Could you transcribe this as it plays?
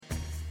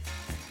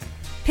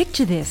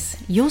Picture this,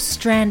 you're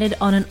stranded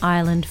on an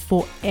island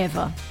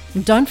forever.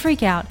 Don't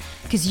freak out,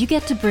 because you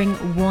get to bring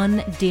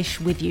one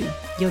dish with you,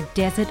 your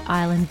desert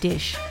island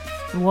dish.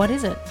 What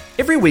is it?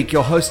 Every week,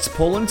 your hosts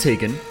Paul and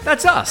Tegan,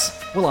 that's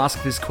us, will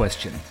ask this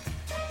question.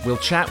 We'll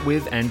chat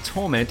with and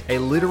torment a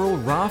literal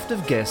raft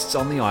of guests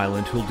on the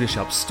island who'll dish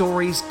up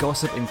stories,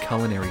 gossip and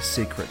culinary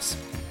secrets.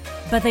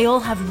 But they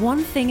all have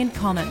one thing in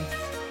common.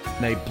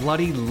 They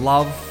bloody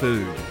love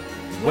food.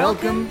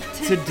 Welcome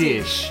to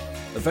Dish.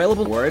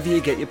 Available wherever you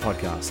get your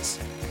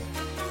podcasts.